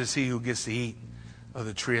 Blessed is he who gets to eat of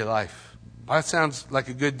the tree of life. That sounds like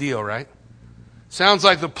a good deal, right? Sounds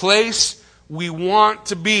like the place we want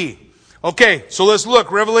to be. Okay, so let's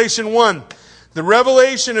look. Revelation 1. The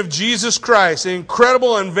revelation of Jesus Christ, the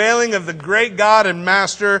incredible unveiling of the great God and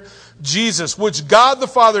Master Jesus, which God the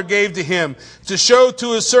Father gave to him to show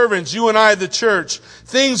to his servants, you and I, the church,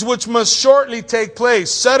 things which must shortly take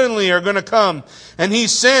place, suddenly are going to come. And he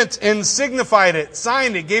sent and signified it,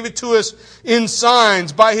 signed it, gave it to us in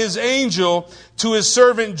signs by his angel to his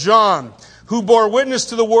servant John, who bore witness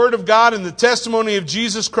to the word of God and the testimony of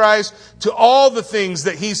Jesus Christ to all the things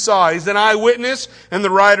that he saw. He's an eyewitness and the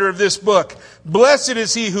writer of this book. Blessed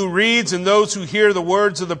is he who reads and those who hear the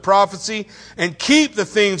words of the prophecy and keep the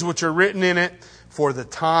things which are written in it, for the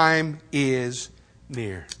time is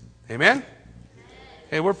near. Amen?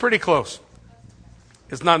 Hey, we're pretty close.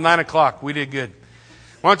 It's not 9 o'clock. We did good.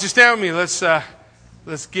 Why don't you stand with me?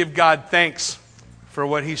 Let's give God thanks for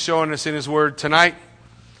what he's showing us in his word tonight.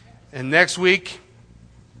 And next week,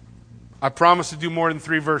 I promise to do more than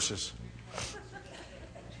 3 verses.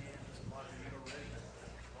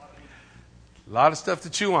 A lot of stuff to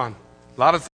chew on. A lot of